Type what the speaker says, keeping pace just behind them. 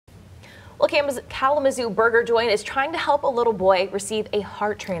Well, Kalamazoo Burger Joint is trying to help a little boy receive a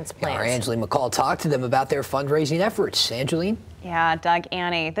heart transplant. Our Angeline McCall talked to them about their fundraising efforts. Angeline? Yeah, Doug,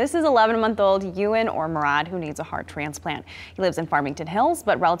 Annie. This is 11-month-old Ewan or Murad who needs a heart transplant. He lives in Farmington Hills,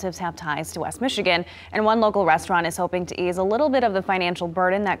 but relatives have ties to West Michigan, and one local restaurant is hoping to ease a little bit of the financial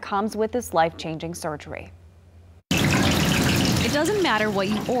burden that comes with this life-changing surgery. It doesn't matter what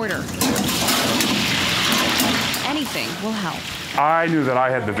you order. Anything will help. I knew that I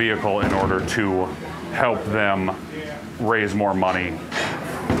had the vehicle in order to help them raise more money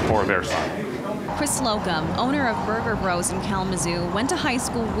for their son. Chris Slocum, owner of Burger Bros in Kalamazoo, went to high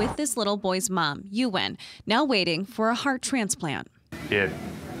school with this little boy's mom, Ewan, now waiting for a heart transplant. It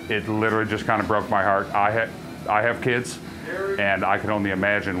literally just kind of broke my heart. I have kids, and I can only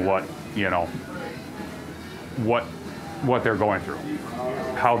imagine what they're going through,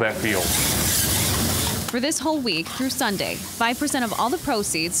 how that feels. For this whole week through Sunday, 5% of all the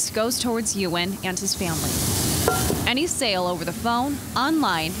proceeds goes towards Ewan and his family. Any sale over the phone,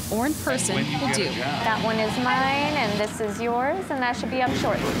 online, or in person will do. That one is mine, and this is yours, and that should be up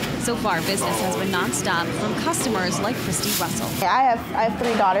shortly. So far, business has been nonstop from customers like Christy Russell. I have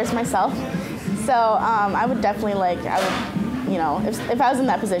 3 daughters myself, so I would definitely if I was in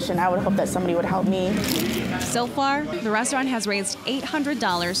that position, I would hope that somebody would help me. So far, the restaurant has raised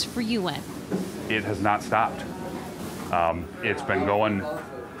 $800 for Ewan. It has not stopped. It's been going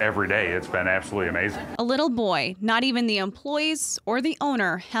every day. It's been absolutely amazing. A little boy not even the employees or the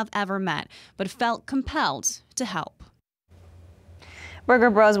owner have ever met, but felt compelled to help. Burger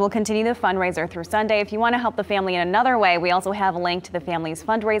Bros will continue the fundraiser through Sunday. If you want to help the family in another way, we also have a link to the family's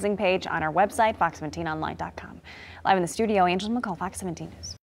fundraising page on our website, fox17online.com. Live in the studio, Angeline McCall, Fox 17 News.